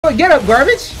boy. Get up,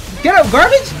 garbage. Get up,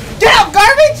 garbage. Get up,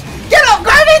 garbage. Get up,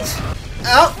 garbage.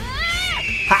 Oh.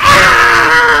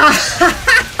 Ah!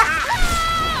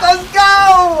 Let's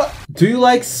go. Do you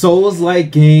like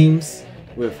Souls-like games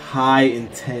with high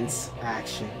intense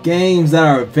action? Games that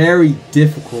are very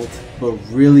difficult but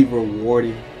really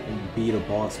rewarding when you beat a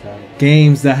boss battle.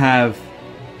 Games that have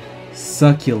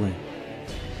succulent,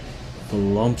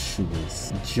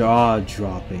 voluptuous,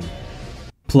 jaw-dropping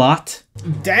plot.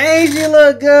 Dang, you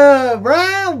look good, bro.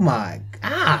 Oh my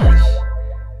gosh.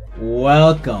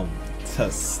 Welcome to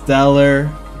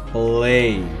Stellar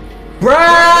Blade. This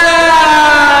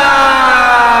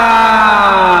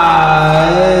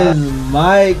is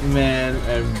Mike, man,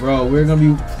 and bro, we're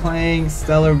gonna be playing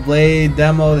Stellar Blade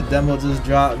demo. The demo just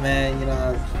dropped, man. You know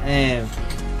what I'm saying?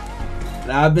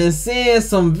 And I've been seeing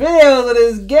some videos of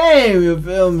this game. You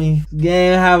feel me? This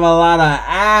game have a lot of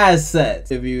assets,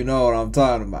 if you know what I'm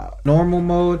talking about. Normal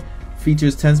mode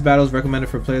features tense battles recommended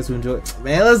for players who enjoy.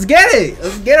 Man, let's get it.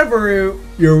 Let's get it for real.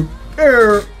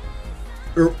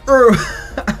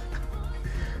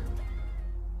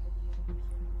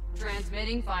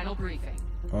 Transmitting final briefing.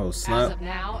 Oh snap. As of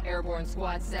now, Airborne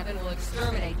Squad 7 will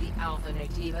exterminate the Alpha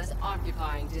Nativas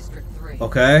occupying District 3.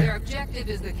 Okay. Their objective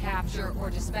is the capture or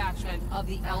dispatchment of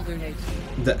the Elder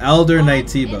Nativa. The Elder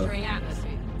Nativa. Entering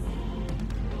atmosphere.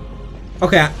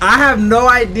 Okay, I have no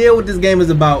idea what this game is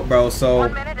about, bro, so...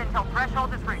 1 minute until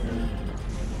threshold is reached.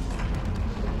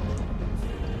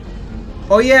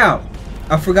 Oh yeah,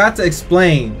 I forgot to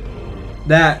explain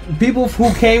that people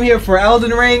who came here for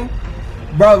Elden Ring,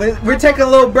 bro, we're taking a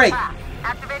little break.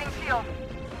 Activating shield.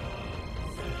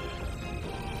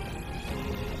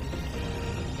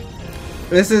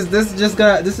 This is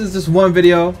just one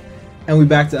video, and we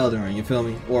back to Elden Ring. You feel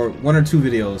me? Or 1 or 2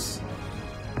 videos.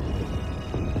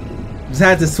 Just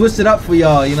had to switch it up for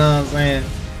y'all. You know what I'm saying?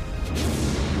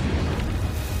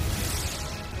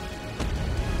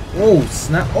 Oh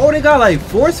snap! Oh, they got like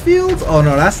force fields. Oh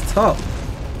no, that's tough.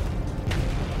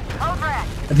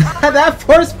 That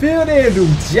force field didn't do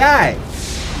jack.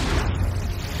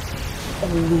 Oh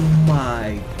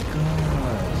my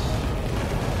gosh.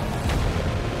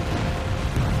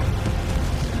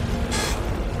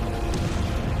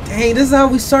 Dang, this is how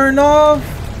we starting off?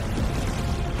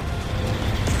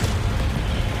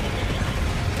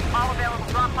 All available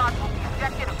drop pods will be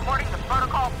ejected according to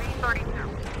protocol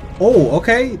B32. Oh,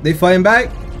 okay. They fighting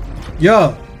back?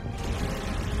 Yeah.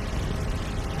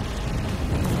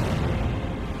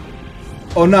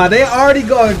 Oh nah, they already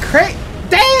going crazy.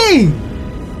 Dang!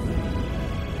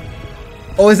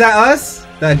 Oh, is that us?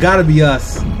 That gotta be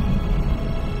us.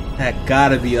 That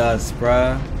gotta be us,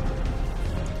 bruh.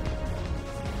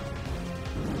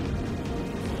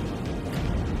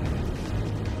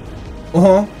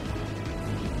 Uh-huh.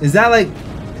 Is that like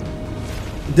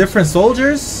different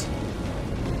soldiers?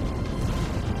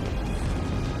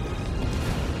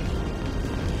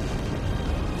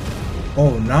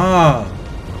 Oh nah.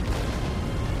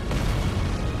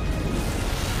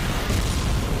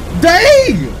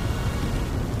 Dang!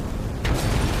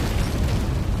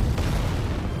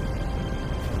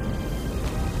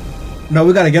 No,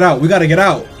 we gotta get out. We gotta get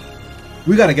out.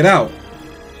 We gotta get out.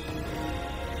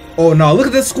 Oh no, look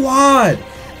at this squad!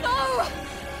 No!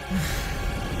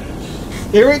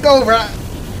 Here we go, bro.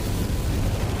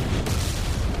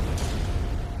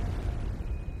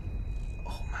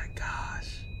 Oh my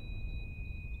gosh.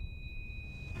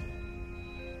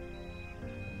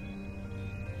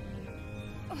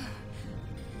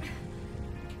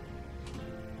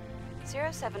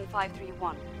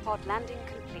 07531. Pod landing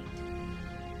complete.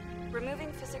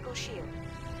 Removing physical shield.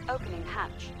 Opening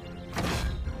hatch.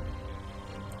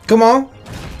 Come on.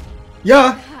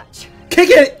 Yeah. Hatch. Kick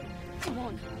it. Come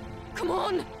on. Come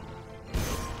on.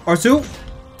 R2.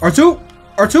 R2.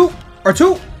 R2.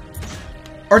 R2.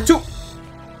 R2.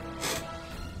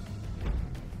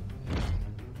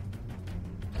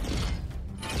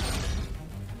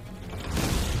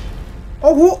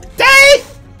 Oh, who? Dang!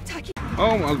 Taki.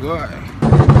 Oh my god.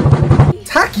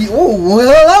 Taki. Oh,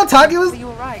 hello, Taki. Are you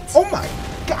alright? Oh my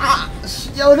gosh.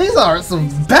 Yo, these are some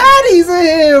baddies in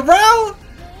here, bro.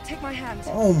 Take my hand.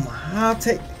 Oh my, I'll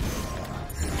take.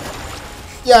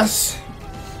 Yes.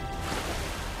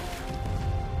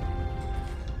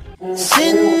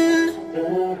 Sin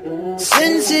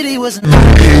City was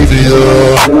Already,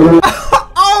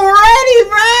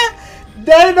 man.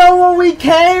 They know what we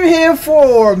came here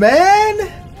for,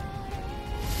 man.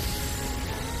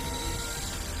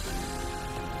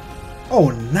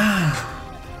 Oh nah.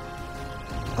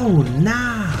 Oh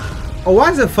nah. Oh,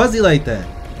 why is it fuzzy like that?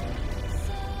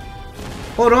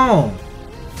 Hold on.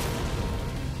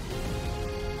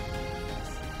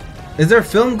 Is there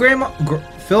film film?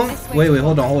 Wait,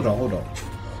 hold on.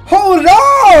 Hold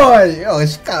on! Yo,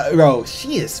 bro,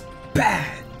 she is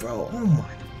bad, bro. Oh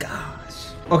my gosh.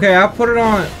 Okay, I put it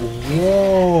on.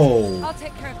 Whoa. I'll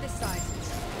take care of this side.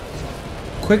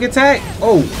 Quick attack.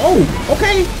 Oh,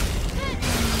 okay.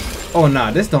 Oh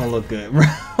nah, this don't look good, bro.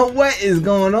 What is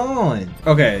going on?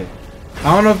 Okay,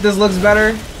 I don't know if this looks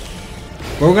better,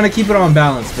 but we're gonna keep it on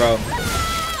balance, bro.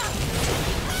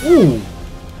 Ooh,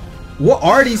 what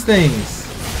are these things?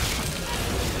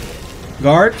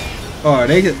 Guard? Oh,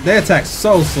 they attack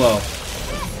so slow.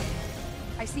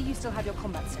 I see you still have your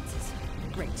combat senses.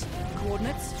 Great.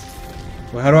 Coordinates?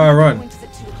 Well, how do I run? Point is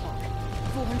at 2 o'clock.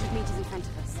 400 meters in front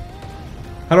of us.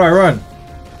 How do I run?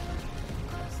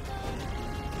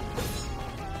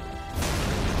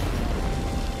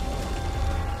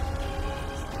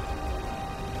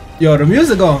 Yo, the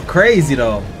music going crazy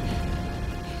though.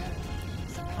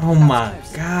 Oh my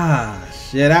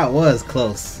gosh. Yeah, that was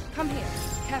close. Come here.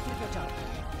 Careful of your jump.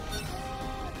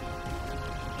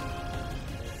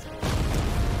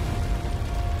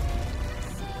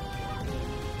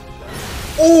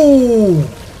 Ooh!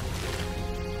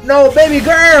 No, baby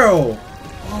girl!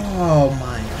 Oh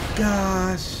my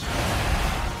gosh.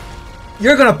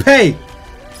 You're gonna pay!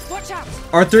 Watch out!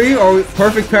 R3 or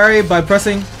perfect parry by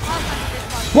pressing.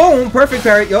 Boom! Perfect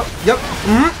parry. Yup.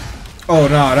 Oh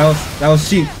no, that was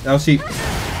cheap. That was cheap.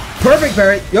 Perfect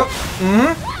parry. Yup.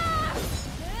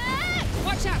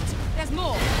 Watch out! There's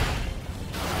more!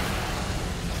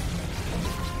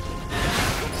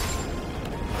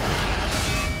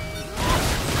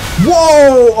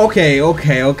 Whoa! Okay.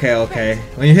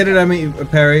 When you hit it, I mean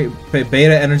parry.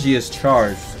 Beta energy is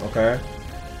charged. Okay.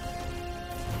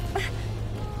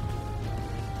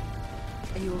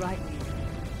 Are you alright?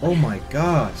 Oh my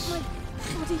gosh. My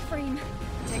body frame.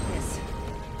 Take this.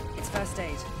 It's first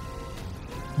aid.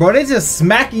 Bro, they just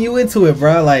smacking you into it,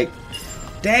 bro. Like,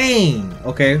 dang.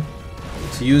 Okay.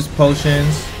 To use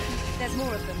potions. There's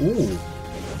more of them. Ooh.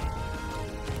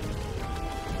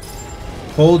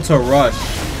 Hold to rush.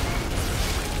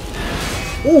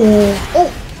 Ooh.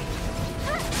 Oh.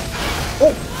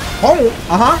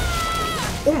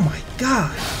 Oh my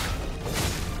gosh.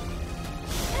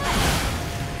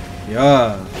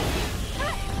 Yeah.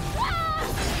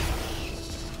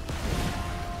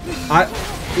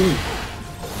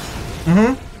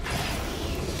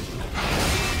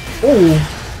 Ooh.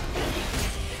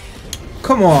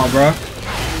 Come on, bro.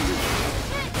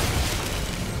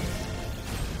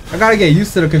 I gotta get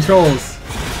used to the controls.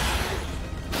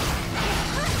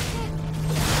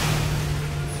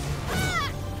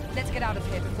 Let's get out of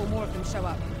here before more of them show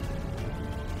up.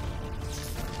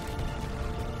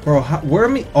 Bro, where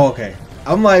am I? Oh, okay.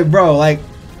 I'm like, bro, like,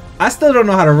 I still don't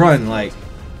know how to run. Like,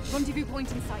 Rendezvous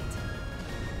point in sight.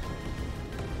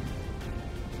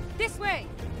 This way.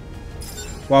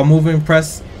 while moving,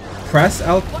 press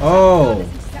L. Oh,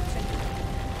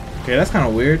 okay, that's kind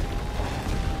of weird.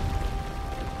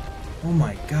 Oh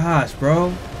my gosh,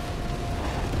 bro.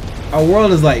 Our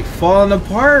world is like falling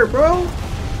apart, bro.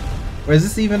 Or is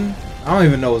this even? I don't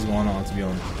even know what's going on, to be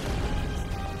honest.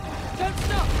 Don't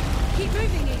stop. Keep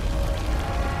moving, Eve.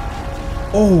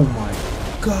 Oh my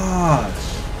gosh.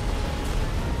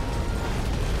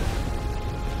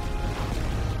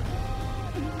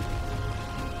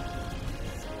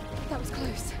 That was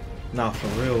close. Nah, for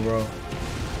real, bro.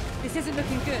 This isn't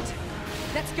looking good.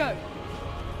 Let's go.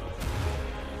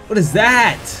 What is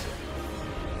that?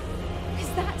 Is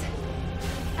that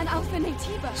an Alpha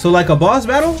Nativa? So like a boss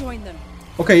battle? Join them.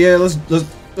 Okay, yeah, let's do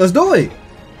it.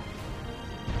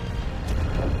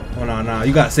 Oh no,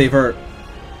 you gotta save her.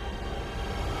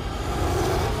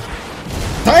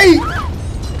 Hey!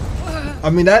 I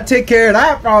mean, that take care of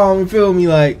that problem. You feel me?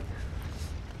 Like,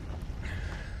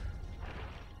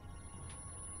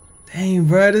 dang,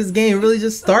 bro, this game really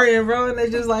just starting, bro, and they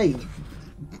just like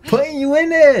putting you in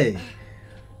there.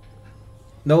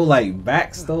 No like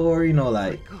backstory, no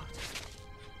like.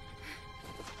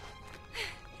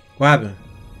 What happened?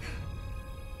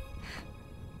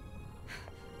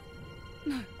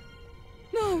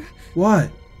 No.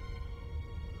 What?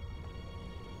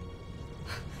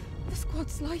 The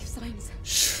squad's life signs.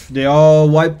 Shh, they all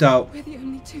wiped out. We're the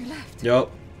only two left.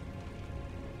 Yup.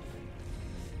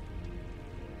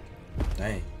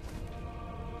 Dang.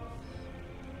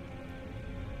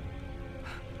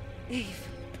 Eve,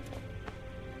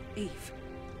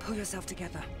 pull yourself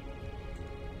together.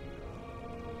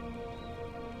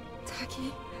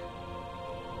 Taki?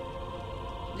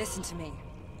 Listen to me.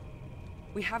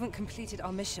 We haven't completed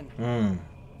our mission. And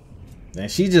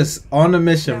she just on the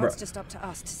mission, Now bro. it's just up to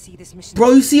us to see this mission.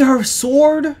 Bro, you see her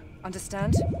sword?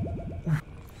 Understand?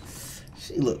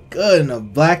 She look good in the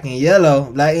black and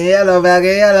yellow. Black and yellow, black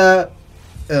and yellow.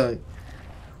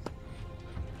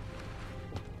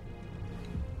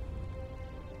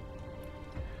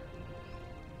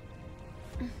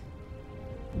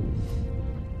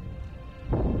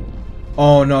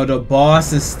 Oh no, the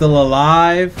boss is still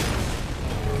alive.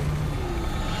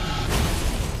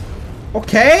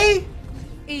 Okay.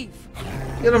 Eve.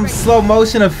 Get them slow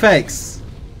motion effects.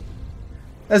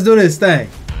 Let's do this thing.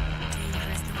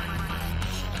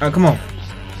 Alright, come on.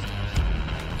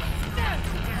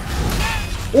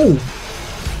 Ooh.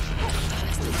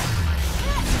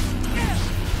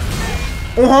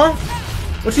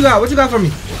 What you got? What you got for me?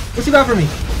 What you got for me?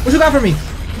 What you got for me?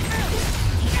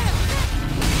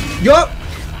 Yup.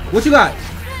 What you got?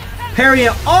 Parrying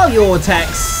all your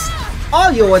attacks.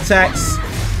 All your attacks.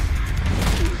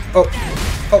 Oh.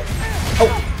 Oh. Oh.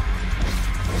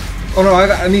 Oh no,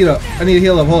 I need a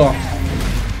heal up. Hold on.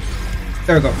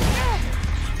 There we go.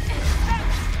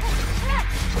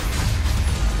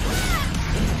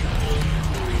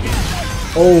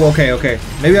 Oh, okay.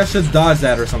 Maybe I should dodge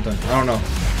that or something. I don't know.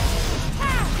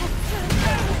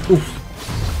 Oof.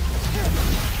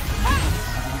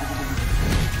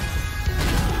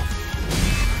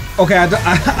 Okay, I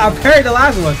parried the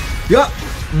last one. Yup.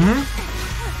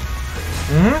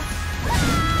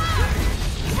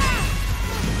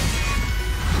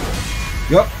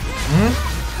 Yup.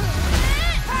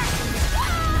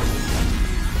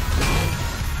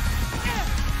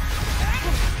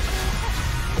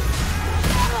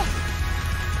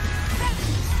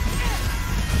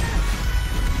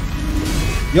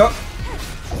 Yup.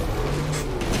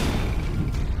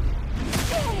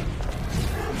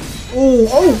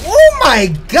 Oh my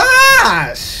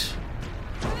gosh!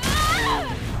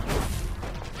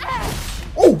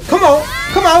 Oh, come on,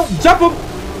 jump him!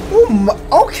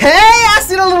 Oh, okay, I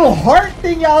see the little heart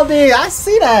thing y'all did. I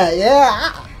see that,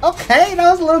 yeah. Okay,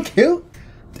 that was a little cute.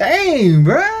 Dang,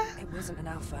 bruh. It wasn't an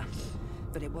alpha,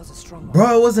 but it was a strong one.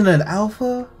 Bro, it wasn't an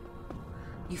alpha?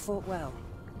 You fought well,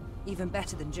 even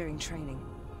better than during training.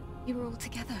 You were all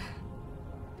together,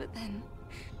 but then...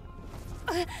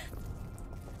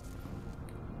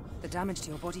 The damage to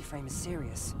your body frame is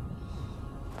serious.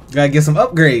 Gotta get some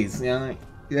upgrades, you know, like,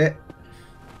 yeah.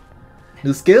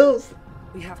 New skills?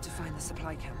 We have to find the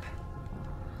supply camp.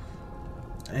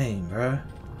 Dang, bruh.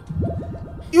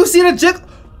 You see the jig?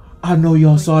 I know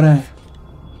y'all saw that.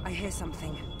 I hear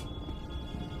something.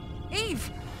 Eve!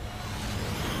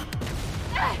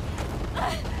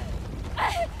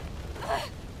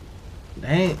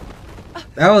 Dang.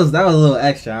 That was a little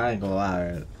extra, I ain't gonna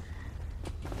lie.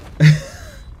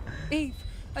 Eve,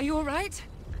 are you alright?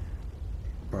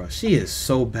 Bro, she is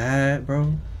so bad,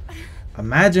 bro.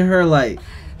 Imagine her like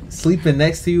sleeping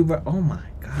next to you, bro. Oh my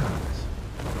gosh.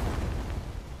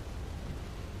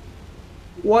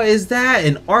 What is that?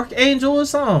 An archangel or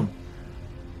something?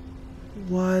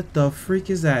 What the freak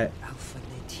is that? Alpha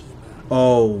Nativa.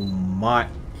 Oh my.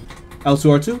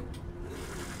 L2R2?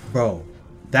 Bro,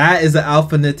 that is an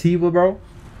Alpha Nativa, bro.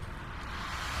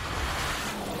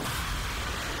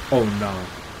 Oh no.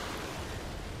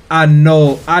 I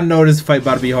know this fight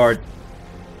about to be hard.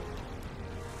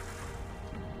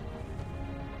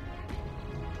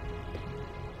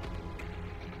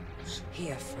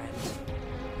 Here, friend.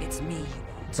 It's me you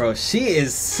want. Bro, she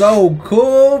is so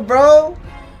cool, bro.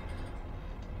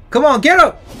 Come on, get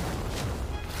up.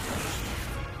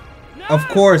 No! Of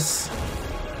course.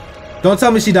 Don't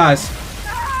tell me she dies.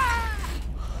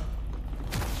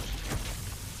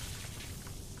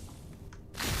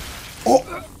 Oh.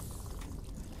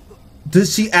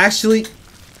 Does she actually?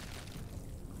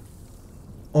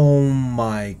 Oh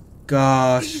my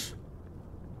gosh.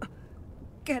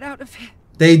 Get out of here.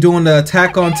 They doing the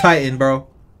Attack on Titan, bro.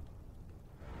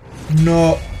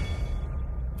 No.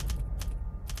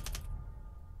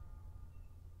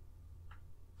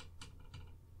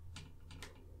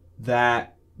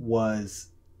 That was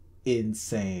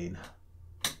insane.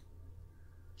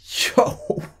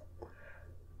 Yo.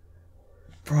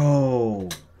 Bro.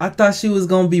 I thought she was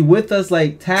gonna be with us,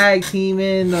 like tag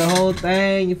teaming the whole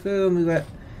thing. You feel me? Like,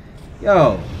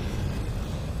 yo.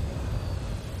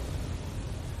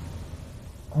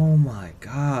 Oh my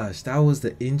gosh, that was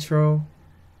the intro.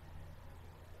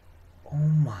 Oh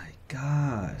my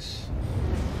gosh.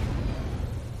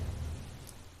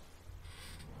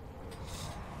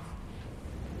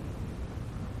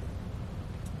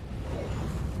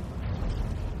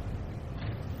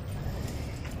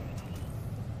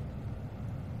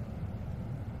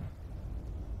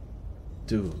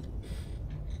 Dude.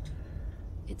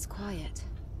 It's quiet.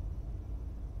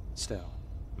 Still,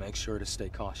 make sure to stay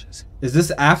cautious. Is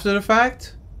this after the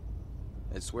fact?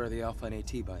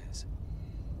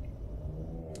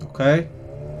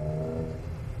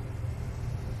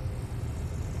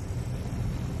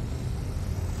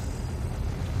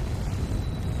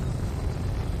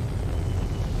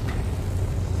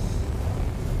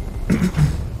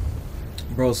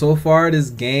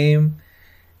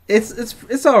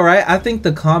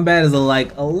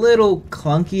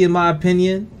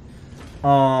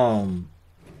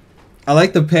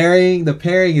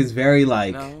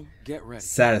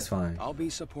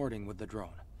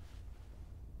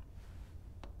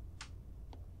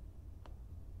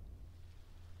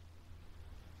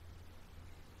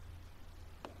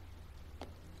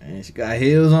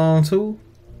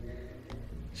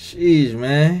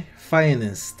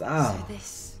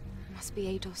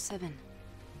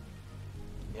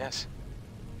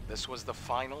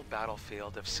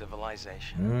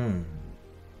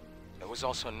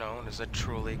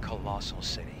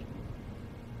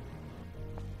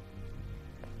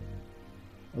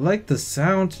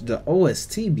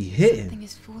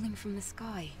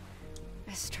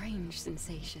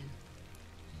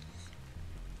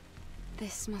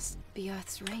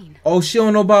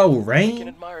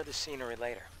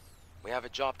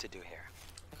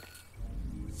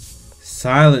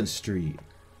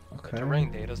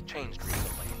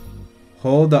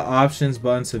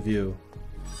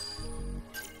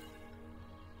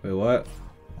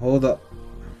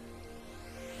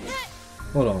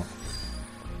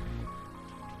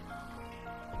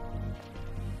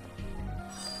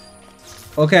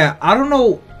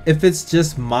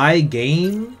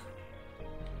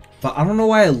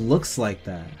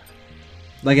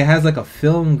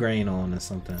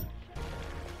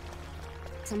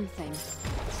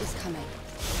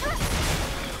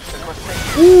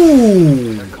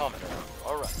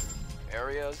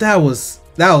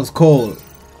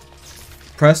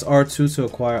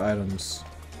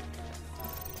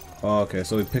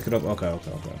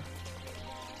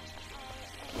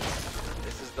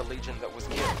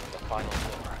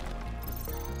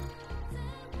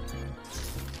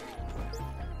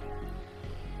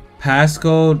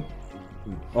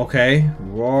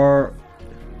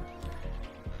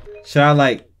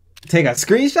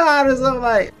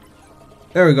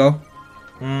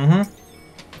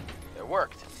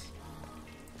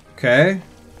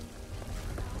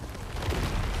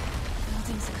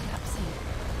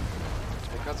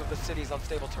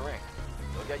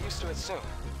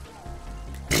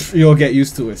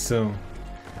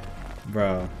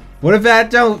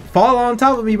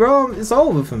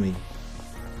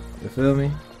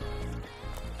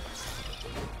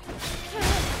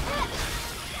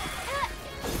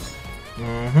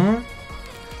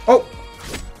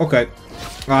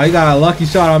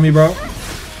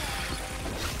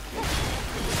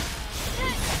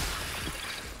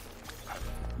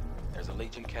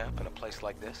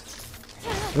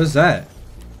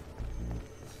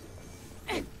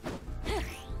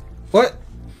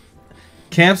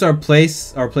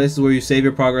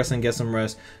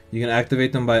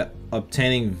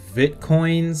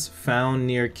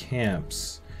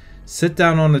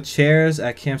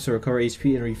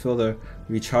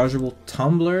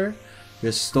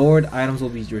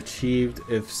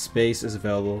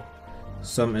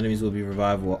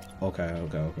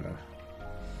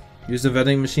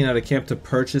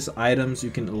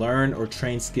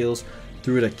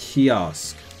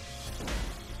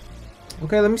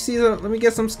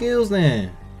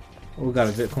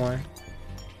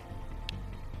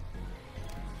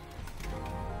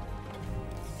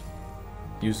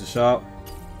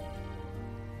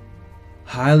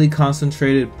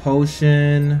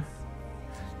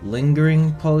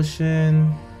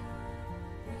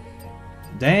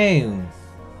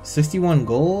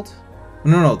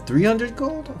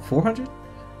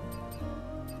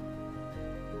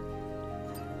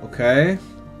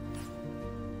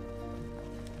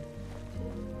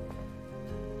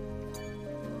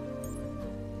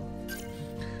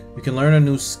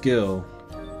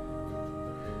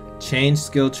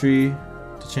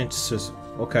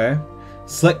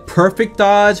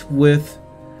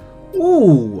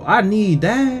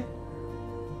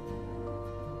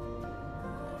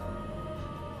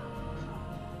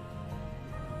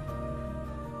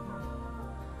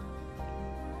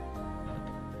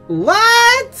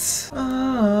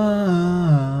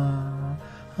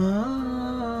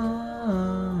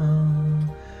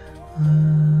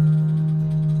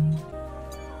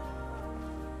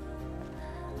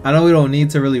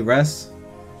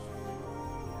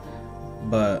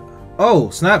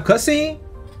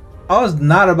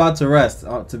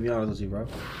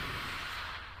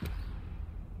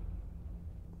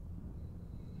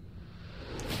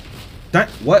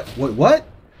 What? What?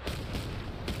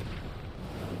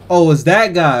 Oh, it's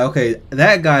that guy. Okay,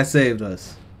 that guy saved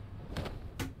us.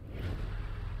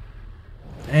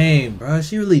 Dang, bro.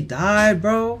 She really died,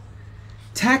 bro.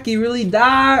 Tacky really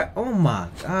died. Oh my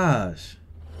gosh.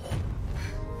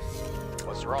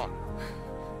 What's wrong?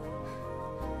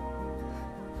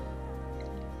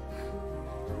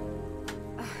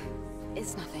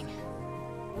 It's nothing.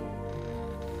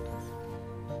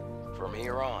 From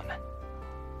here on,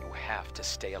 you have to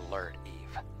stay alert,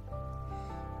 Eve.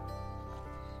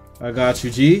 I got you,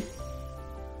 G.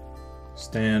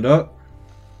 Stand up.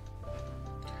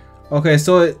 Okay,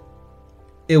 so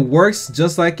it works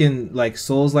just like in like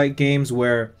Souls-like games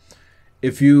where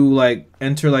if you like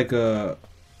enter like a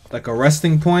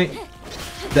resting point,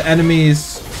 the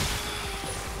enemies.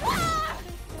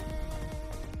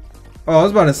 Oh, I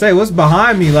was about to say, what's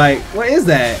behind me? Like, what is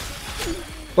that?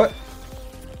 What?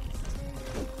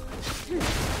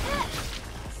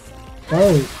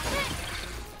 Oh.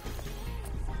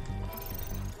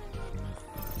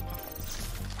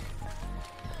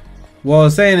 What I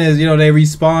was saying is, you know, they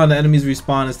respawn, the enemies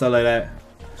respawn and stuff like that.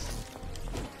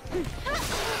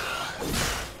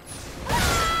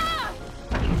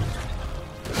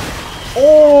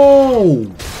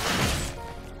 Oh!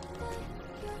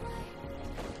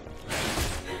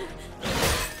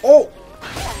 Oh!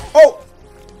 Oh!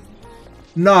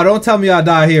 Nah, don't tell me I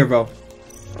die here, bro.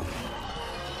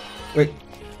 Wait.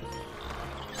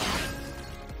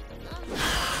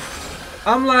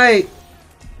 I'm like...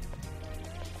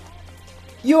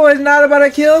 You are not about to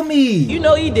kill me. You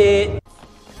know you did.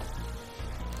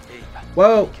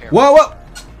 Whoa. Whoa, whoa.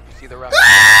 See the route?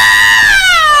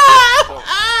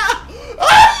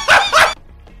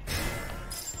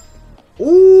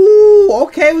 Ooh,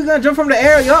 okay, we're gonna jump from the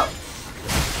air, yup.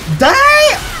 Dang!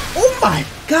 Oh my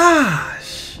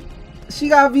gosh. She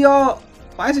gotta be all,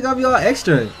 why she gotta be all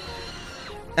extra?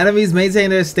 Enemies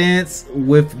maintain their stance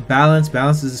with balance.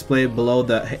 Balance is displayed below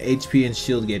the HP and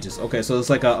shield gauges. Okay, so it's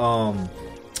like a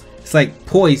it's like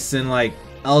poise in like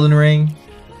Elden Ring.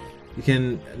 You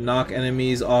can knock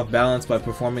enemies off balance by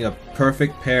performing a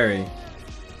perfect parry.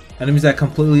 Enemies that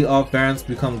completely off balance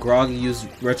become groggy. Use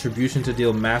retribution to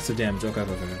deal massive damage. Okay,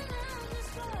 okay,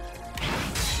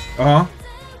 okay.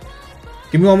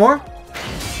 Give me one more.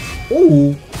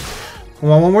 Ooh. Come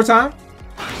on, one more time.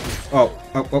 Oh,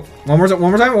 one more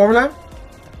time.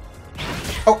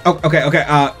 Oh, okay, okay.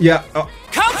 Yeah.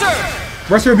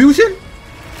 Counter! Retribution.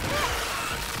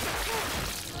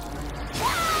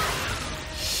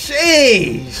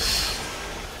 Sheesh.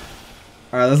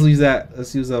 All right, let's use that.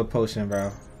 Let's use a potion,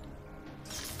 bro.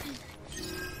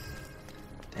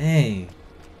 Dang.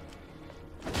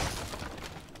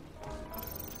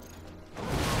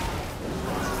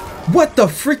 What the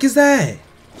frick is that?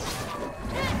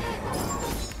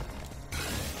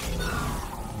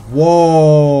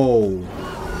 Whoa.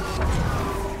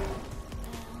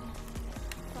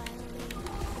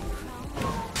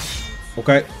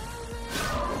 Okay.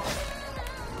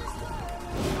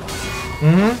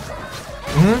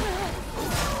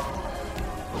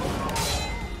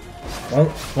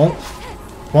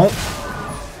 Won't.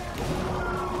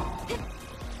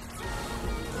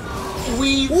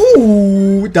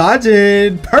 Ooh,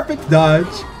 dodging. Perfect dodge.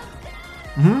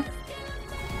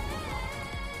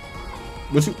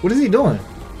 What is he doing?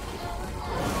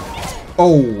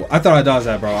 Oh, I thought I dodged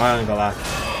that, bro. I ain't gonna lie.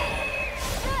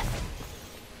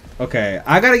 Okay,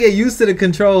 I gotta get used to the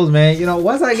controls, man. You know,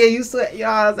 once I get used to it, you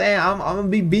know what I'm saying? I'm gonna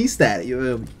be beast at it. You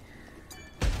feel me?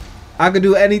 I could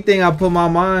do anything I put my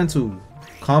mind to.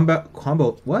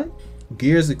 Combo. What?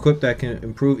 Gears equipped that can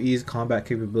improve ease combat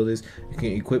capabilities. You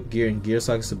can equip gear and gear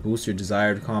sockets to boost your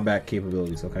desired combat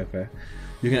capabilities. Okay, fair.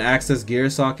 You can access gear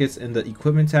sockets in the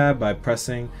equipment tab by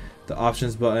pressing the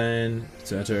options button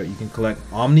to enter. You can collect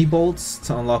omni bolts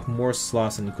to unlock more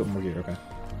slots and equip more gear. Okay.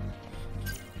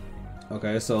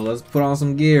 Okay, so let's put on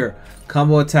some gear.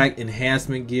 Combo attack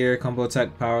enhancement gear. Combo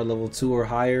attack power level 2 or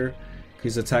higher.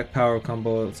 Increase attack power.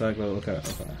 Combo attack level. Okay,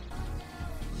 okay.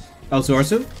 L2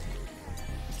 R2.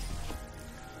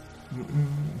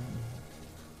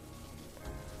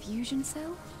 Fusion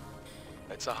cell?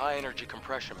 It's a high energy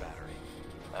compression battery.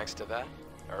 Thanks to that,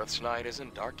 Earth's night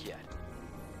isn't dark yet.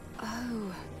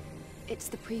 Oh, it's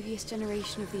the previous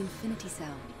generation of the Infinity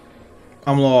Cell.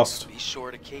 I'm lost. Be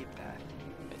sure to keep that.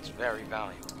 It's very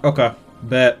valuable. Okay,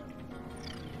 bet.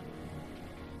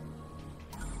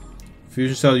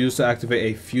 Fusion cell used to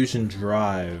activate a fusion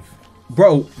drive.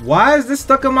 Bro, why is this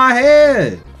stuck in my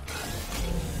head?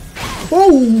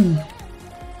 Oh!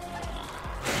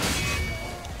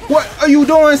 What are you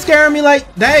doing scaring me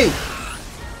like, dang?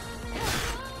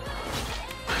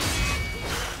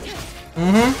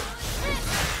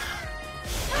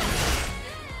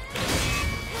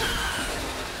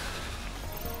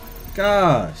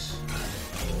 Gosh.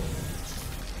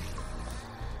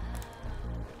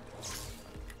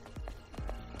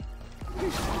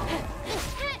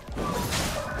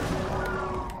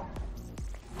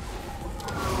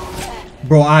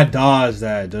 Bro, I dodged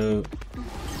that, dude.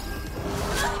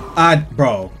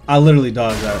 Bro, I literally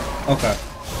dodged that. Okay.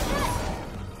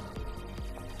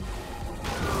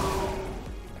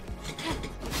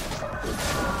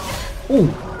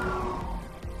 Ooh.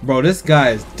 Bro, this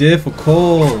guy is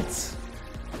difficult.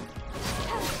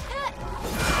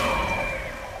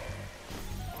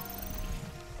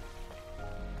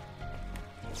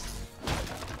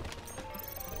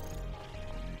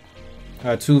 I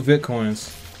got 2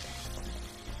 Bitcoins.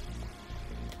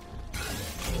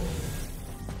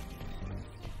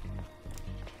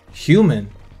 Human.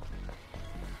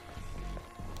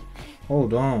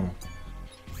 Hold on.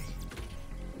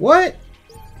 What?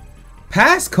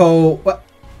 Passcode? What?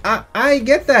 I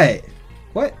get that.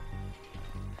 What?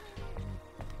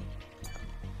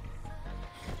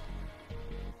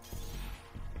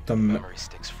 The memory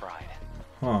stick's fried.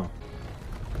 Huh.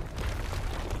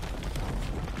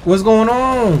 What's going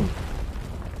on?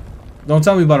 Don't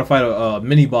tell me about to fight a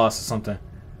mini boss or something.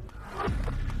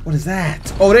 What is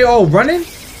that? Oh, they all running?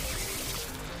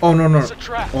 Oh, no, no.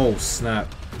 Oh,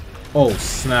 snap. Oh,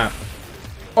 snap.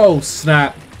 Oh,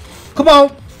 snap. Come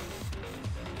on.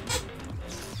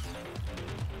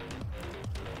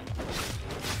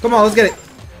 Come on, let's get it.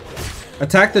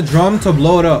 Attack the drum to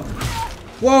blow it up.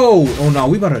 Whoa. Oh, no.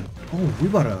 We about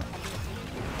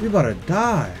to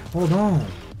die. Hold on.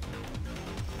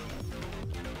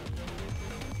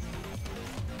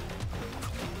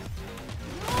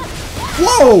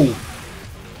 Whoa.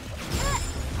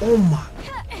 Oh, my.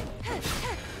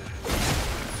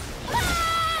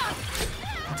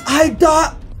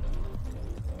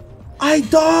 I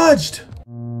dodged.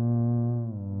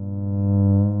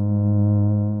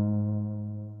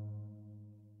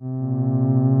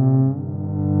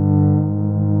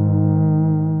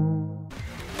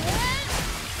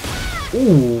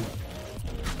 Ooh.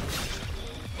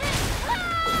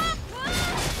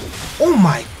 Oh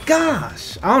my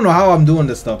gosh. I don't know how I'm doing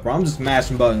this stuff, bro. I'm just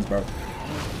mashing buttons, bro.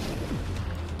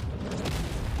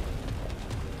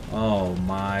 Oh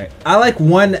my. I like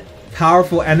one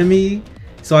powerful enemy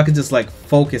so I could just like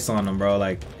focus on them, bro.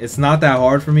 Like it's not that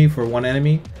hard for me for one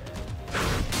enemy.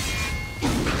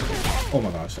 Oh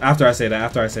my gosh. After I say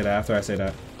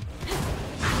that.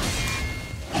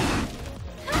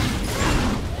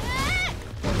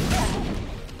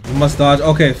 We must dodge.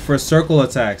 Okay, for circle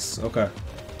attacks. Okay.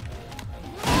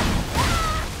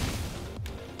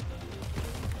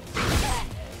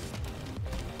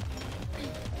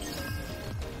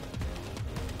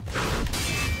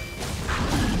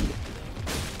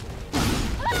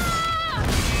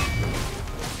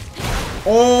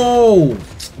 Oh,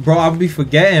 bro, I'll be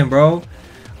forgetting, bro.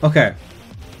 Okay.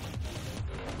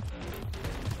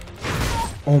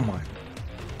 Oh my.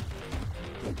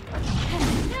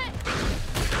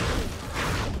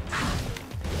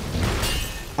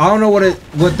 I don't know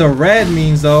what the red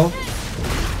means though.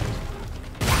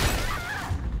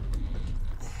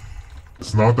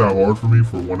 It's not that hard for me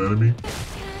for one enemy.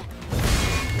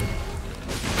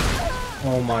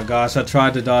 Oh my gosh, I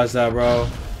tried to dodge that, bro.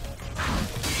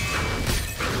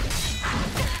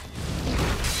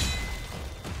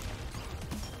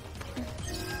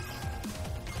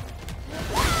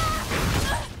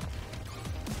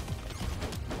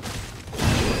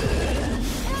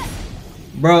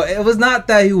 Bro, it was not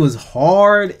that he was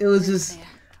hard. It was just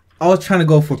I was trying to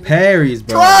go for parries,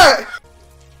 bro.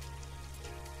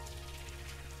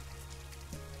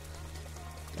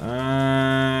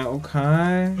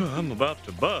 Okay. I'm about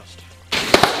to bust.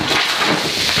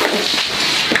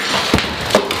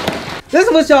 This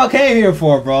is what y'all came here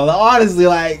for, bro. Like, honestly,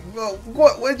 like,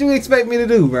 what do you expect me to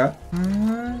do, bro?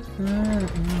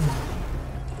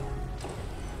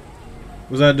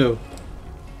 What's that do?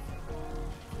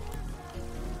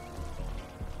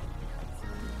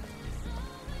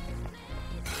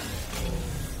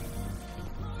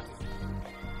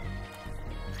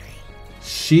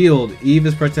 Shield. Eve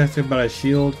is protected by a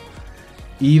shield.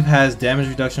 Eve has damage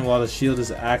reduction while the shield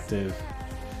is active.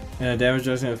 And a damage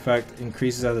reduction effect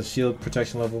increases as the shield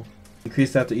protection level.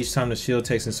 Increased after each time the shield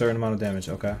takes a certain amount of damage.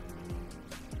 Okay.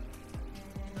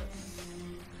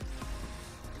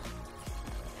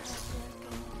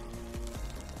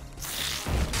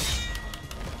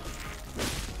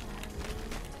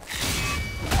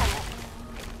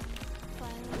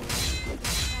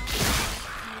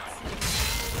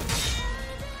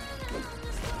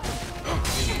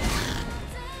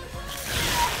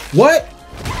 What?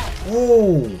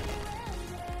 Oh.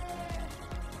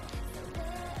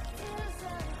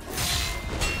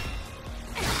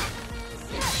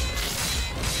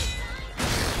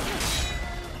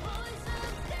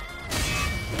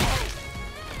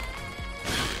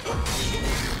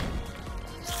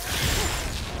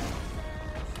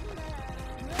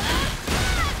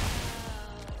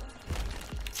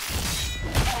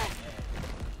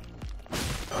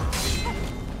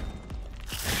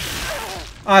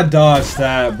 I dodged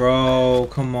that, bro.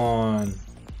 Come on.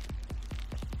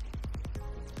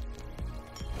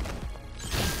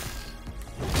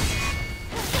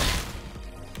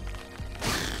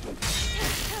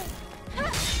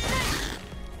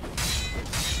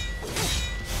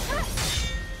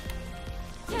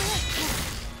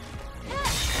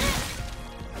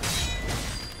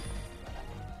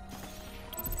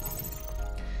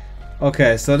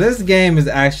 Okay, so this game is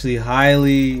actually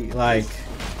highly like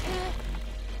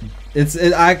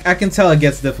I can tell it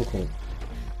gets difficult.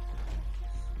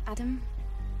 Adam,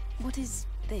 what is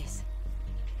this?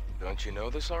 Don't you know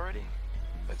this already?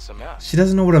 It's a map. She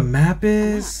doesn't know what a map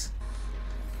is?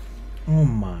 Oh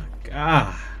my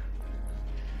god.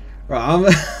 Bro,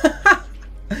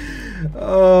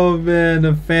 oh man,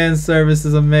 the fan service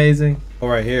is amazing. Oh,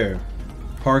 right here.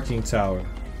 Parking tower.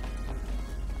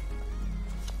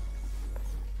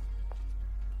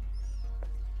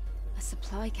 A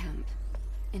supply camp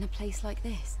in a place like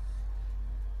this.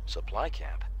 Supply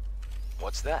camp?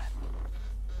 What's that?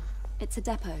 It's a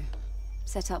depot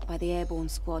set up by the airborne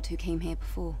squad who came here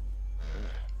before.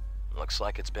 Looks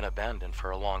like it's been abandoned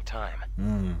for a long time.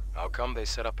 How come they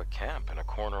set up a camp in a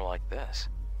corner like this?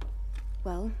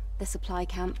 Well, the supply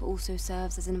camp also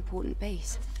serves as an important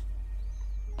base.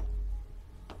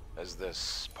 Is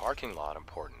this parking lot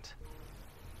important?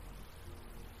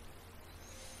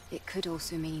 It could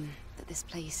also mean that this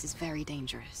place is very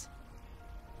dangerous.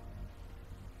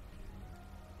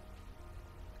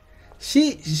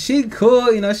 She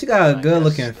cool, you know, she got a good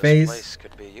looking face. This place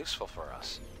could be useful for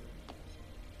us.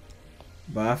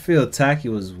 But I feel Tacky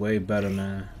was way better,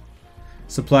 man.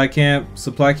 Supply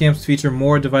camps feature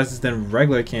more devices than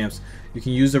regular camps. You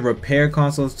can use the repair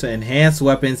consoles to enhance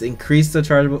weapons, increase the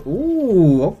chargeable.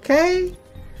 Ooh, okay.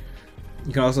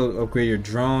 You can also upgrade your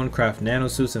drone, craft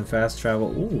nanosuits, and fast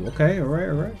travel. Ooh, okay, alright,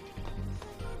 alright.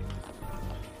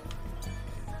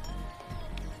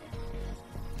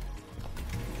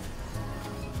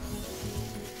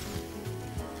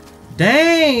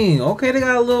 Dang! Okay, they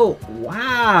got a little...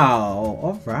 Wow!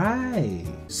 Alright.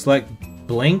 Select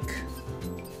blink.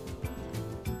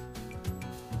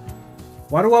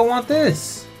 Why do I want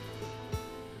this?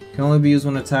 Can only be used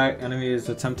when attack enemy is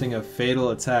attempting a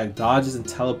fatal attack. Dodges and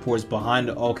teleports behind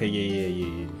the... Okay,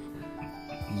 yeah.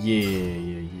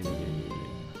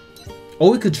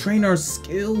 Oh, we could train our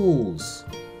skills.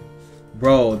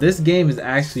 Bro, this game is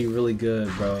actually really good,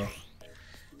 bro.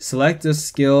 Select a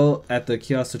skill at the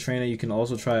kiosk to train it. You can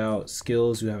also try out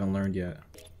skills you haven't learned yet.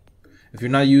 If you're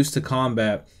not used to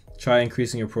combat, try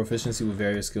increasing your proficiency with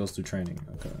various skills through training.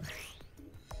 Okay.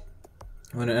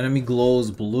 When an enemy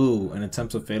glows blue and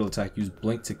attempts a fatal attack, use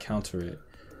blink to counter it.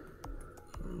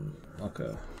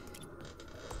 Okay.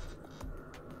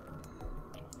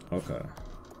 Okay.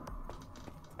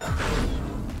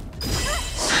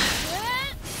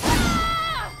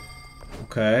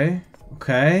 Okay.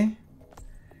 Okay.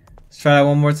 Let's try that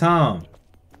one more time.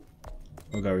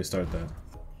 We gotta restart that.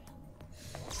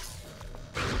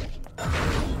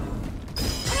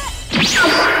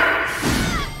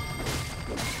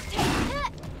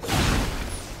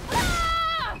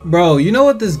 Bro, you know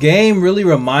what this game really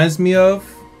reminds me of?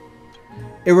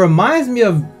 It reminds me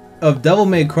of Devil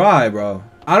May Cry, bro.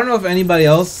 I don't know if anybody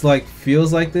else like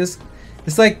feels like this.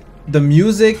 It's like the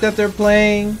music that they're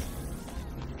playing,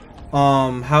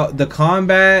 how the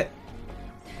combat,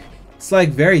 it's like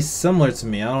very similar to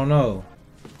me. I don't know.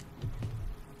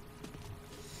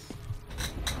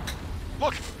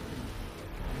 Look.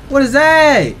 What is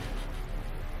that?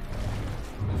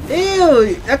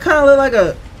 Ew, that kind of look like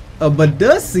a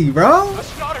Badussi, bro.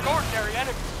 That's not an ordinary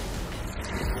enemy.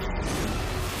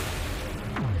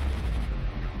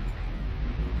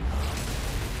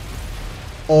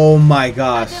 Oh my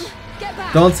gosh.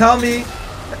 Don't tell me.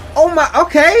 Oh my,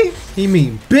 okay. He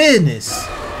mean business.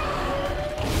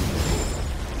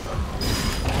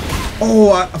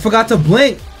 Oh, I forgot to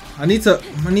blink. I need to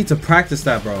practice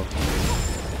that, bro.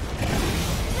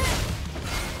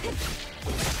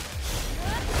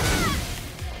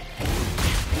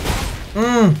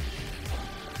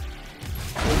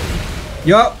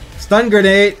 Yup, stun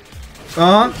grenade.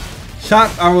 Shock,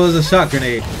 was a shock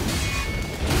grenade.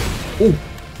 Ooh.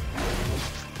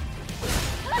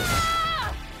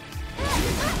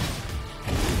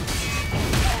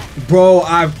 Bro,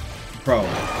 Bro.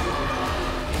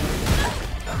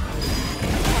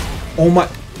 Oh my.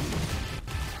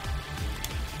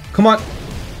 Come on.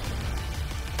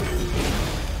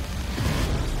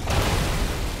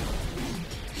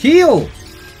 Heal.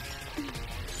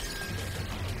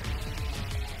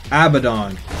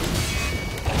 Abaddon.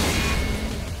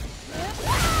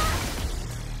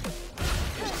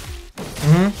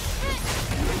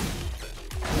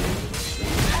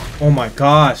 Oh my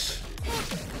gosh.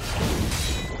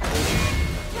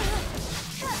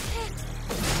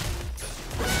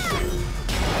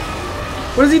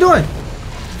 What is he doing?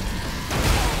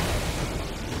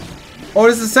 Oh,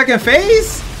 this is the second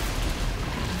phase?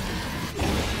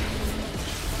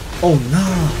 Oh no.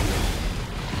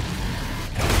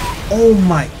 Oh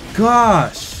my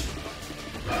gosh.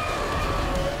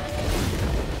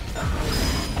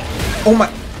 Oh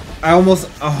my. I almost.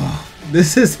 Oh,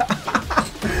 this is.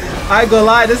 I ain't gonna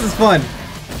lie, this is fun.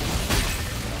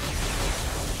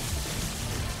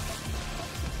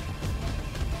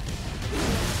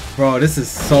 Bro, this is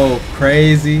so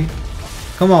crazy.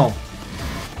 Come on.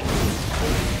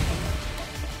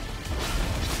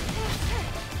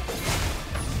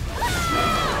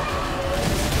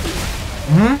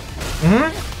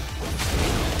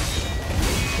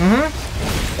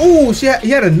 Ooh, he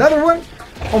had another one?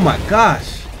 Oh my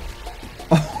gosh.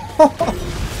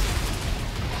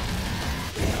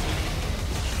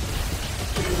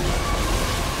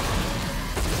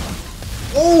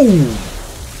 Oh!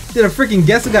 Did a freaking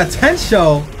Guess Who Got 10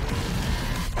 show.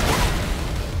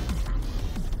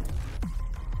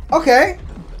 Okay.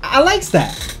 I likes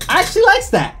that. I actually likes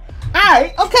that.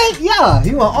 Alright, okay, yeah.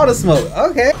 You want auto smoke.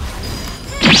 Okay.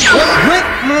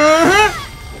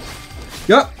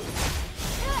 Yup.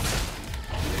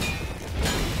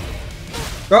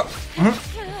 Yup.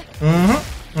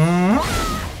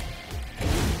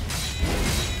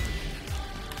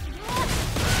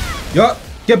 Yup.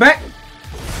 Get back.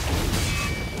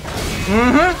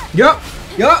 Yup.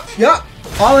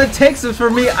 All it takes is for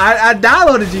me. I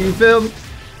downloaded you feel me?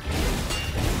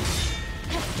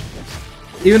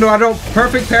 Even though I don't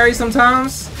perfect parry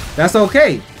sometimes, that's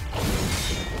okay.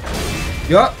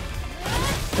 Yup.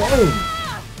 Boom.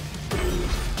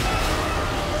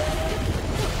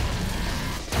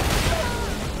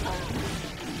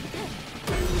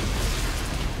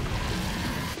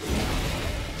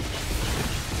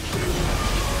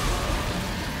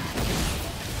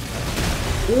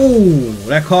 Ooh,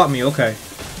 that caught me, okay.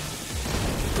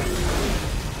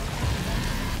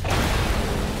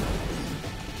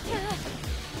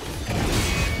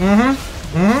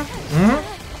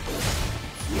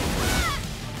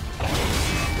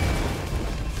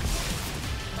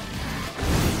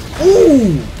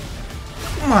 Ooh!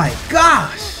 My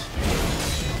gosh!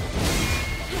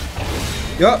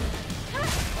 Yup.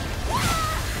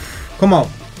 Come on.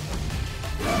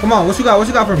 Come on, what you got? What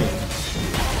you got for me?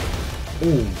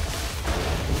 Ooh.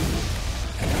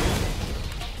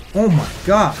 Oh my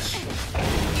gosh.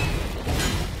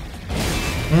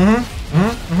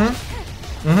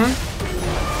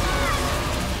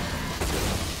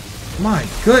 My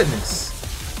goodness.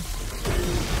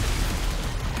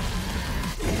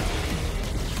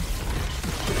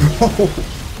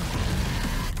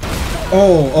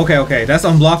 Oh, okay. That's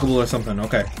unblockable or something.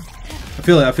 Okay. I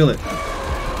feel it.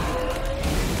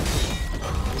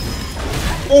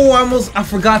 Oh, I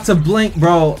forgot to blink,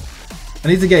 bro. I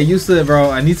need to get used to it,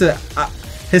 bro.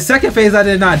 His second phase I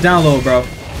did not download, bro.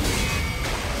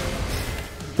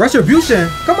 Retribution?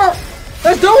 Come on.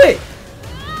 Let's do it.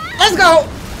 Let's go.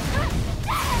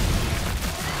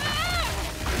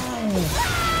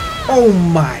 Oh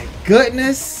my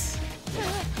goodness.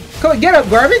 Come on, get up,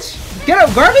 garbage. Get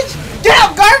up, garbage. Get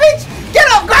up, garbage. Get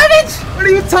up, garbage. What are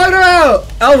you talking about?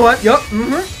 L1, yup.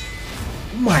 Oh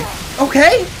my,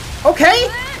 okay.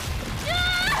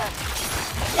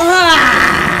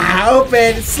 Ah,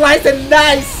 open, slice and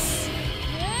dice.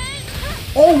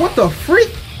 Oh, what the freak?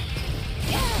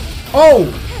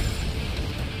 Oh,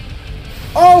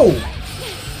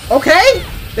 okay.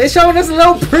 They showing us a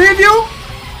little preview.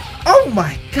 Oh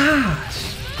my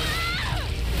gosh.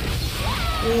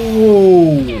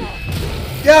 Oh,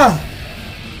 yeah.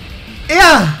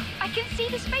 I can see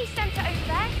the space sensor over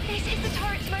there. This is the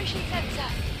turret's motion sensor.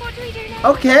 What do we do now?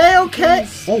 Okay.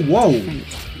 Oh, whoa.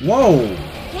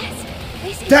 Yes,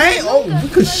 this is dang. Oh, we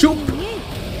could shoot.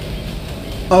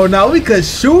 Oh, no, we could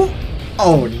shoot.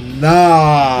 Oh,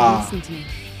 nah.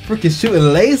 Freaking shooting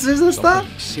lasers and stuff.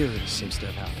 Something serious seems to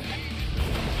have happened.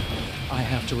 I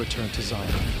have to return to Zion.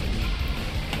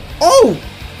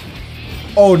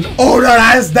 Oh no,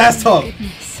 that's tough.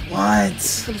 Goodness. What?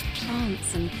 It's full of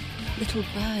plants and little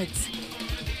birds.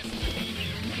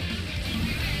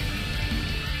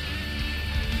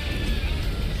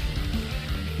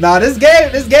 Nah, this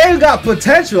game got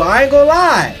potential. I ain't gonna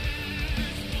lie.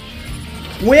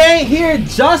 We ain't here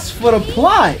just for the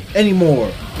plot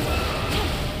anymore.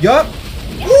 Yup.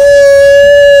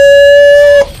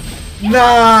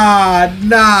 Nah.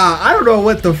 I don't know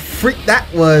what the freak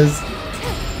that was.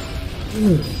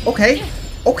 Ooh, okay.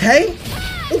 Ooh.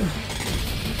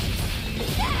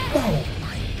 Oh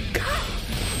my god.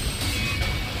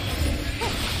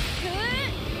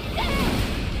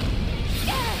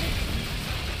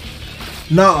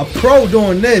 Nah, a pro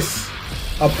doing this.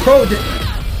 A pro did.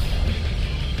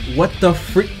 What the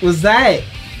freak was that?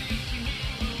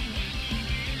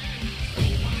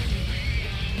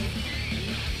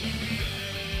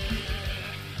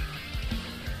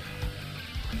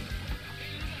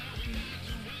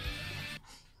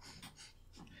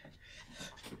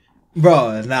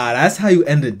 Bro, nah, that's how you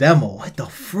end the demo. What the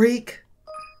freak?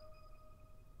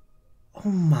 Oh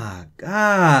my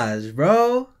gosh,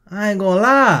 bro. I ain't gonna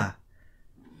lie.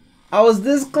 I was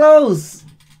this close.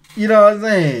 You know what I'm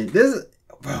saying? This,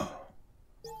 bro.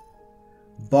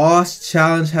 Boss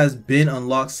challenge has been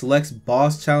unlocked. Selects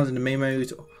boss challenge in the main menu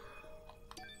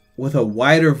with a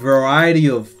wider variety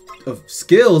of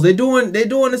skills. They're doing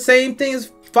the same thing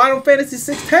as Final Fantasy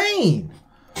 16.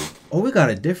 Oh, we got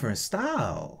a different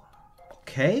style.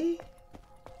 Okay.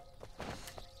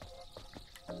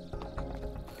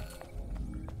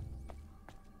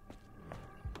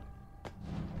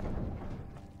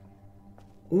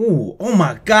 Ooh, oh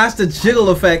my gosh, the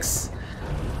jiggle effects.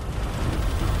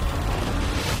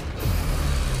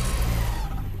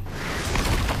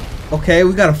 Okay,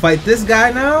 we gotta fight this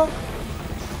guy now.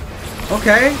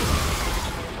 Okay.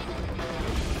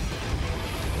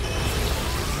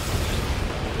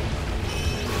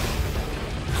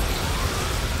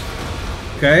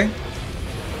 Okay.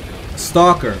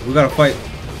 Stalker, we gotta fight.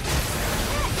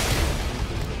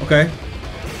 Okay.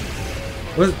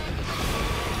 What?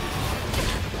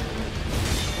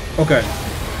 Okay.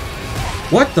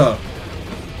 What the?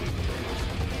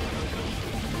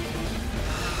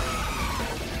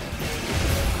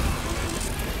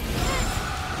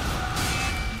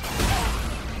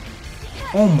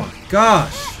 Oh my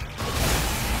gosh.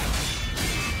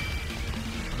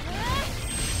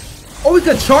 Oh, we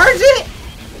could charge it?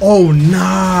 Oh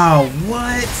nah,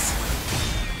 what?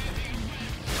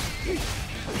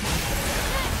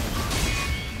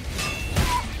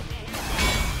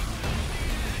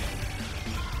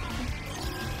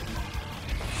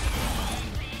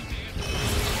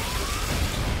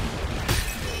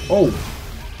 Oh.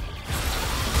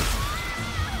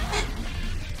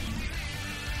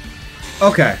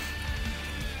 Okay.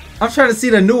 I'm trying to see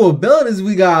the new abilities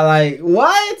we got. Like,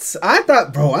 what? I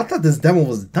thought this demo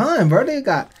was done, bro. They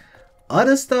got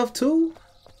other stuff too.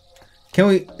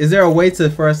 Is there a way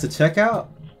for us to check out?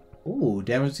 Ooh,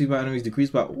 damage received by enemies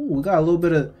decreased by, ooh, we got a little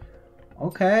bit of,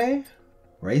 okay.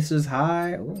 Racers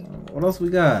high. Ooh, what else we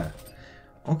got?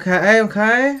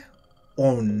 Okay.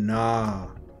 Oh, nah.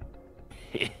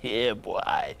 Yeah,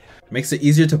 boy. Makes it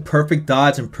easier to perfect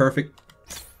dodge and perfect.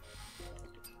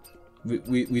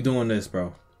 We doing this,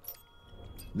 bro.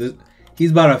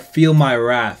 He's about to feel my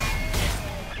wrath.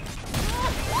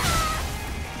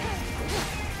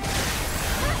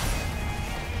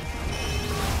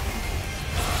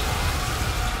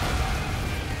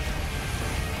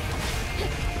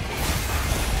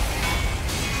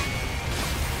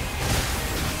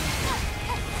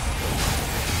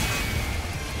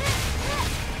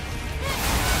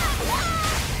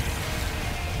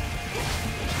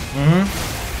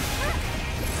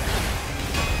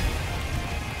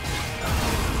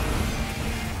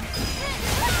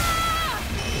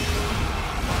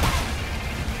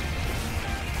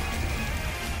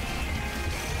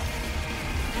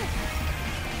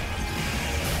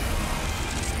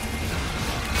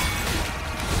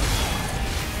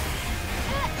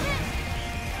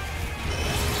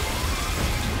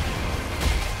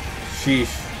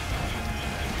 Sheesh.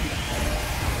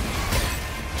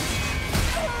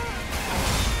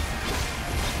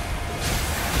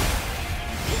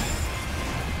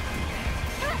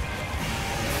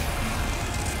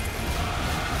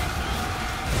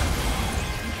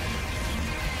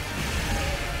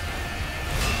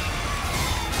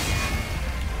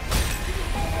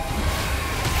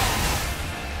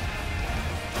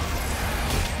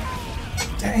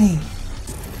 Dang.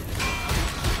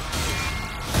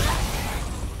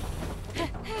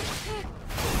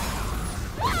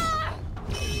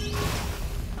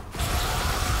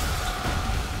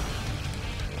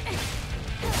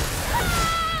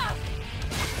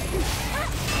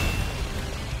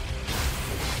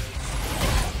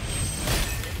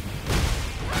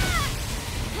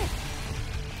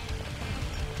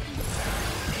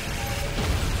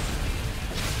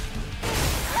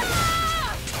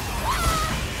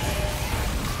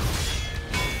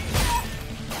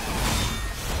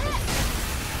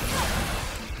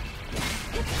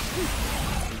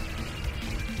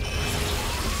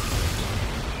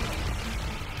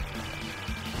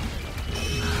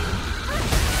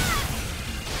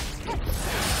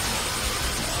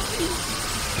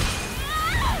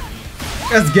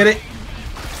 Let's get it.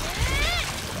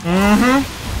 Mm-hmm.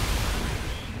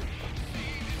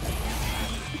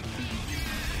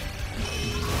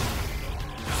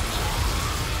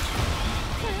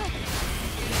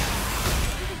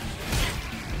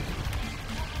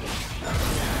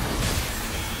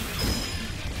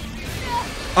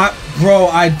 Bro,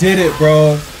 I did it,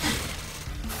 bro.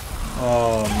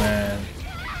 Oh, man.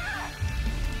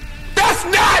 That's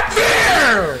not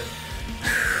fair!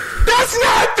 That's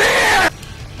not fair!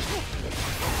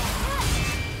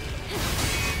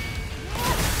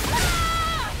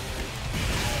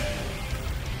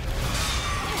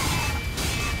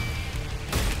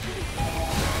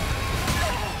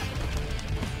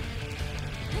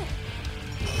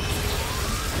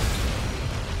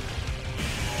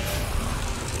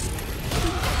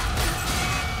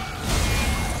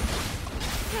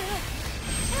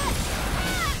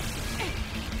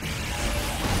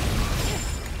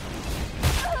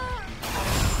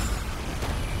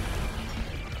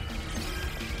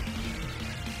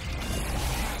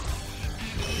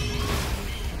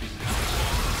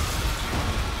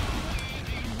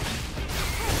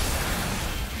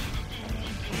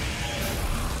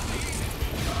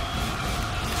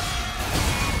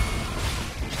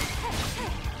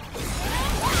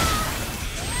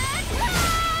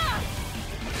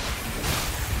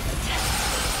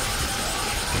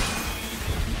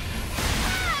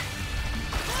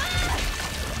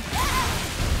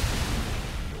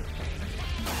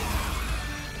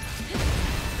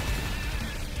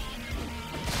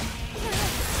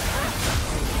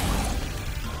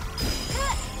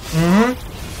 Mm-hmm.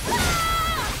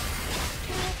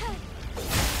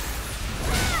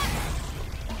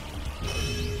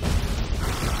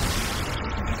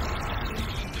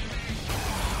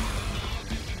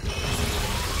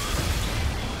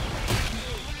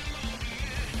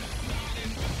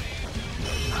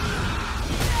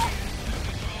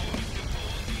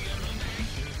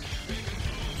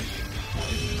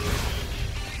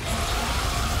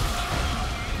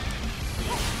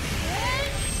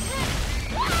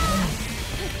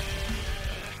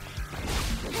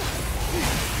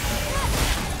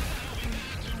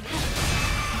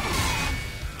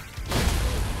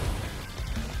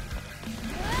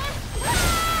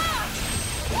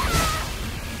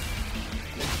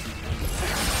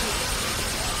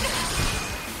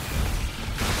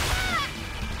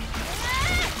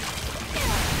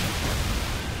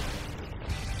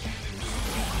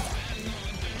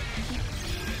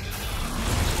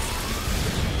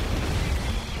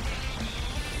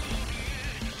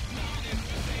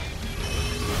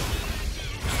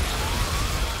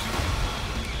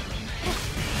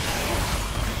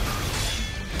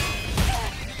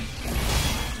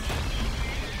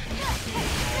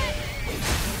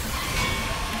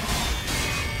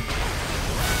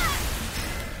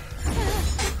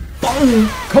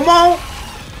 Come on!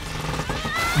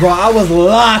 Bro, I was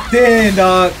locked in,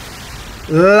 dog.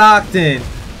 Locked in.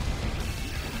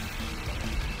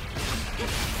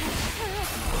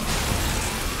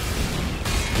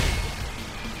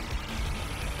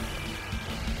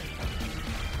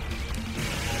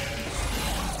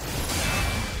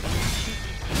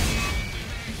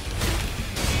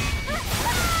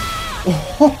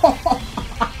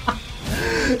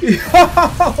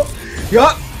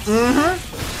 Yup. Mm-hmm.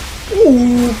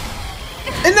 Ooh.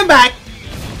 In the back.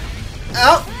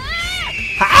 Oh.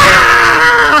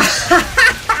 Ah!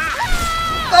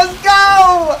 Let's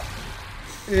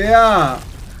go. Yeah.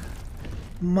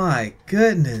 My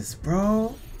goodness,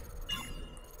 bro.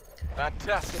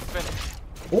 Fantastic finish.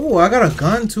 Oh, I got a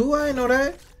gun too? I didn't know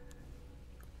that.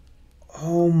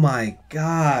 Oh my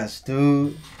gosh,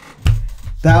 dude.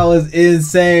 That was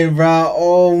insane, bro.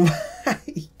 Oh my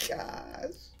gosh.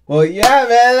 Well, yeah,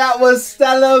 man, that was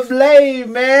Stellar Blade,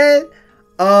 man.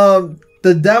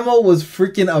 The demo was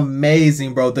freaking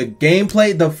amazing, bro. The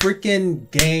gameplay, the freaking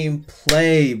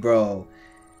gameplay, bro,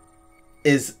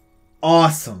 is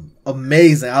awesome.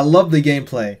 Amazing. I love the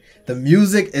gameplay. The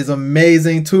music is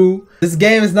amazing too. This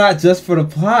game is not just for the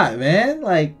plot, man.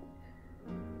 Like,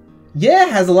 yeah,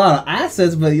 it has a lot of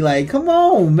assets, but like, come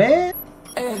on, man.